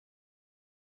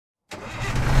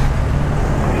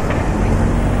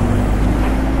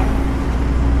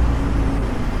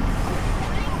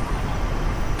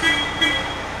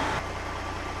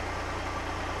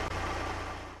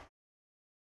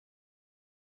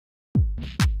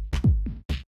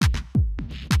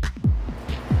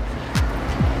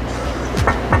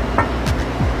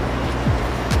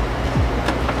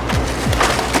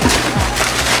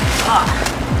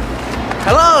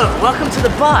to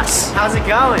the bus. How's it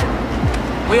going?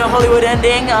 We are Hollywood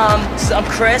Ending. I'm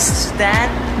Chris, this is Dan.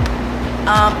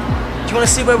 Do you want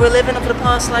to see where we're living for the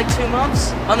past like 2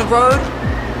 months? On the road?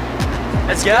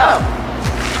 Let's go.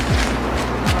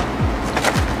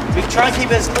 We try to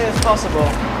keep it as clear as possible.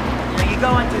 You know, you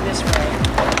go in through this way,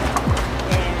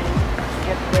 and you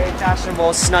get the very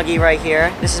fashionable Snuggie right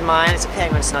here. This is mine, it's a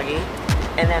penguin Snuggie.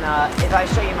 And then if I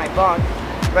show you my bunk,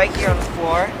 right here on the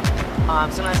floor,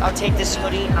 sometimes I'll take this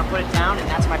hoodie and I'll put it down, and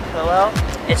that's my pillow.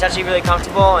 It's actually really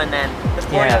comfortable, and then the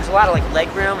floor has a lot of like leg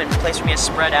room and place for me to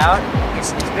spread out.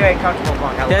 It's very comfortable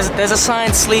bunk. There's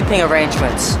assigned sleeping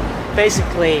arrangements.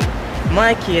 Basically,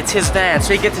 Mikey, it's his van,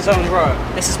 so he gets his own row.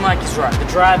 This is Mikey's row. The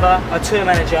driver, our tour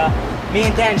manager, me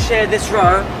and Dan share this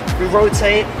row. We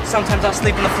rotate. Sometimes I'll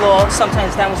sleep on the floor.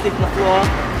 Sometimes Dan will sleep on the floor.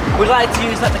 We like to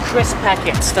use like the crisp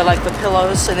packets. They're like the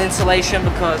pillows and insulation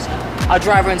because our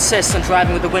driver insists on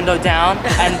driving with the window down,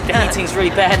 and the heating's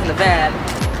really bad in the van.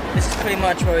 This is pretty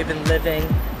much where we've been living.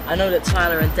 I know that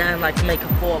Tyler and Dan like to make a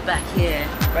fort back here.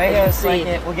 Right here, it's like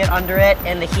we'll get under it,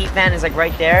 and the heat vent is like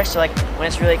right there. So like when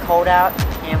it's really cold out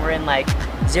and we're in like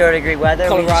 0-degree weather,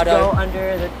 Colorado, we just go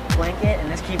under the blanket, and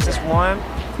this keeps us warm.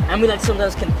 And we like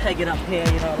sometimes can peg it up here,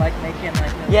 you know, like making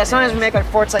like. Yeah, sometimes we make our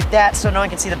forts like that so no one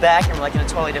can see the back, and we're like in a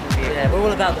totally different view. Yeah, we're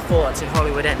all about the forts in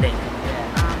Hollywood Ending.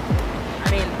 Yeah.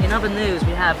 I mean, in other news,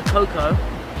 we have Coco.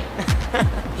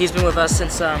 He's been with us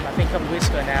since I think a couple of weeks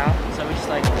ago now. So we just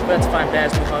like we're to find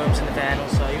bears new homes in the van.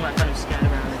 Also, you might find him scattered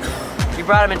around. We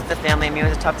brought him into the family. I mean, it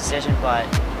was a tough decision, but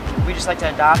we just like to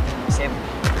adopt and save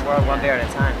the world one bear at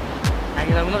a time. And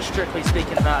you know, we're not strictly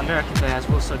speaking about American bears.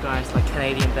 We're also going to like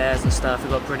Canadian bears and stuff.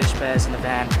 We've got British bears in the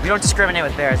van. We don't discriminate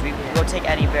with bears. We'll take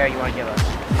any bear you want to give us.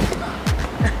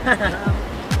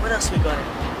 What else we got?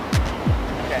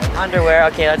 Okay, underwear.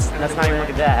 Okay, let's not even look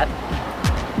at that.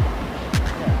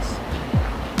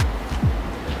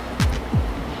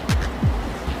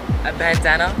 A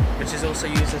bandana, which is also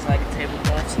used as like a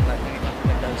tablecloth, so like maybe like the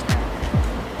windows now.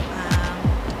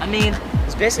 I mean,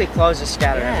 it's basically clothes just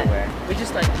scattered everywhere.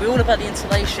 We're all about the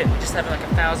insulation. We just have like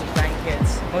 1,000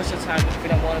 blankets. Most of the time, if we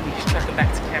don't want them, we just chuck them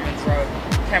back to Cameron's row.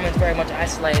 Cameron's very much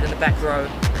isolated in the back row.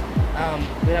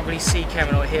 We don't really see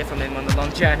Cameron or hear from him on the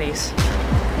long journeys.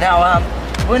 Now,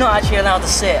 we're not actually allowed to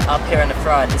sit up here in the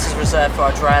front. This is reserved for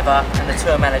our driver and the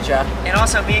tour manager. And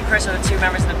also, me and Chris are the 2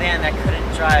 members of the band that couldn't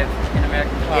drive an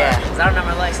American car. Yeah. Because I don't have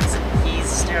my license, and he's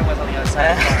steering wheel's on the other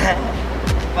side of the car.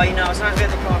 But you know, sometimes we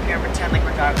have to come up here and pretend like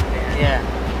we're driving the band. Yeah.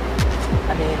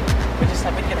 I mean, we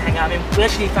can hang out. I mean, we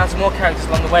actually found some more characters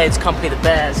along the way. It's Company the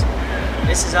Bears.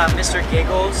 This is Mr.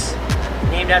 Giggles,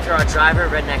 named after our driver,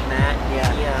 Redneck Matt.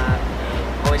 Yeah.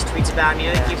 He always tweets about me.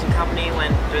 He keeps him company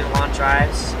when doing long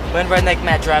drives. When Redneck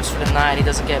Matt drives for the night, he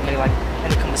doesn't get any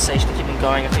conversation to keep him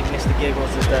going. I think Mr.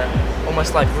 Giggles is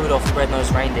almost like Rudolph the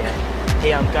Red-Nosed Reindeer. He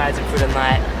guides him through the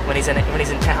night when he's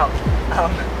in town.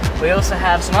 We also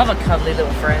have some other cuddly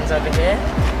little friends over here.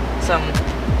 Some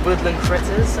woodland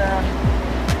critters. Here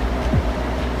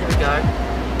we go.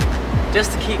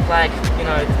 Just to keep like, you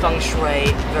know, the feng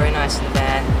shui very nice in the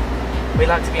van. We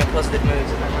like to be in positive moods,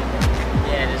 isn't that right?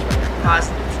 Yeah, it is right.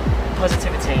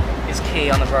 Positivity is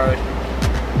key on the road.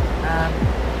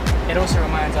 It also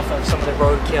reminds us of some of the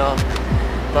roadkill,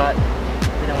 but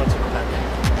we don't want to talk about that.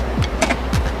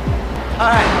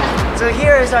 Alright, so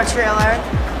here is our trailer.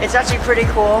 It's actually pretty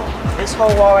cool. This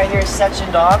whole wall right here is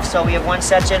sectioned off, so we have one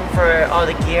section for all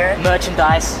the gear.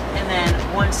 Merchandise. And then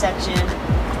one section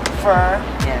for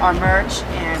our merch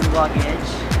and luggage.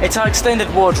 It's our extended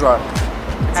wardrobe.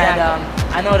 Exactly. And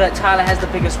I know that Tyler has the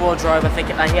biggest wardrobe. I think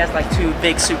he has like 2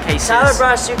 big suitcases. Tyler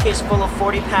brought a suitcase full of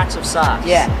 40 packs of socks.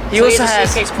 Yeah. He also has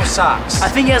a suitcase for socks. I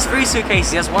think he has 3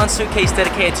 suitcases. He has 1 suitcase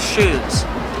dedicated to shoes.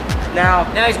 Now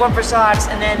he's 1 for socks,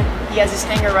 and then he has this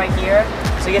hanger right here,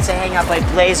 so he gets to hang up like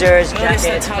blazers,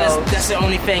 jackets, coats. That's the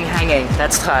only thing hanging.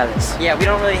 That's Tyler's. Yeah, we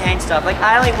don't really hang stuff. Like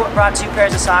I only brought 2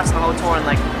 pairs of socks on the whole tour, and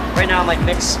like right now I'm like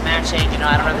mix matching. You know,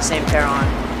 I don't have the same pair on.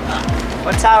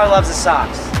 But Tyler loves the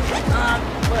socks.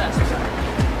 What else we got?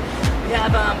 We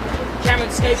have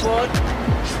Cameron's skateboard.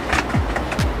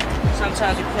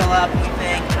 Sometimes we pull up and we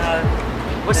think,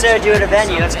 what's there to do at a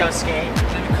venue? Let's go skate.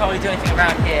 We can't really do anything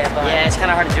around here, but yeah, it's kind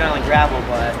of hard to do it on gravel,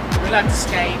 but we like to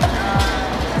skate.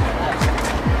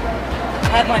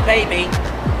 I had my baby.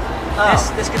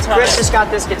 This guitar. Chris just got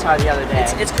this guitar the other day.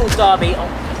 It's called Derby.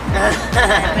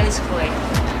 Basically,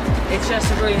 it's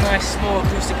just a really nice small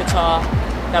acoustic guitar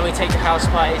that we take to house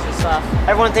parties and stuff.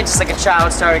 Everyone thinks it's like a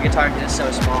child starter guitar because it's so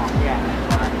small. Yeah.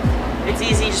 It's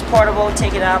easy, just portable,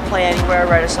 take it out, play anywhere,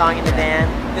 write a song in the van.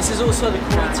 This is also the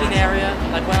quarantine area.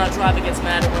 Like when our driver gets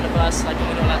mad at one of us, like when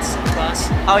we're not allowed to sit in the bus.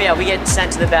 Oh yeah, we get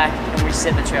sent to the back and we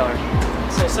sit in the trailer.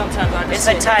 So sometimes I just It's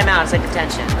like timeout, it's like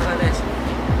detention. How about this?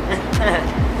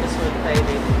 This little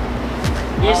baby.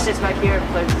 He just sits back here and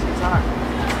plays his guitar.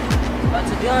 But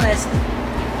to be honest,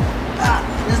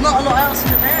 there's not a lot else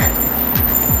in the van.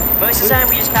 Most of the time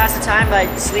we just pass the time by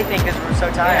sleeping because we're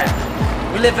so tired.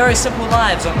 We live very simple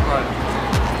lives on the road.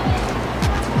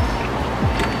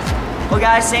 Well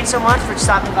guys, thanks so much for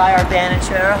stopping by our van and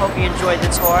tour. Hope you enjoyed the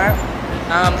tour.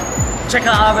 Check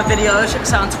out our other videos, check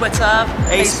us out on Twitter,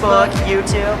 Facebook,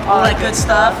 YouTube, all that good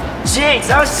stuff. Jinx,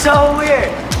 that was so weird.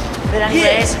 But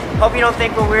anyways, hope you don't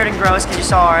think we're weird and gross because you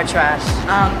saw our trash.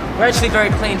 We're actually very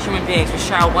clean human beings. We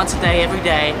shower once a day, every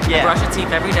day. Yeah. We brush our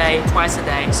teeth every day, twice a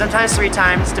day. Sometimes 3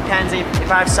 times, depends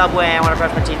if I have Subway I want to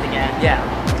brush my teeth again. Yeah.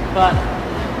 But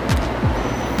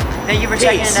thank you for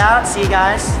checking it out. See you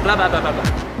guys. blah blah blah blah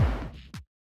blah.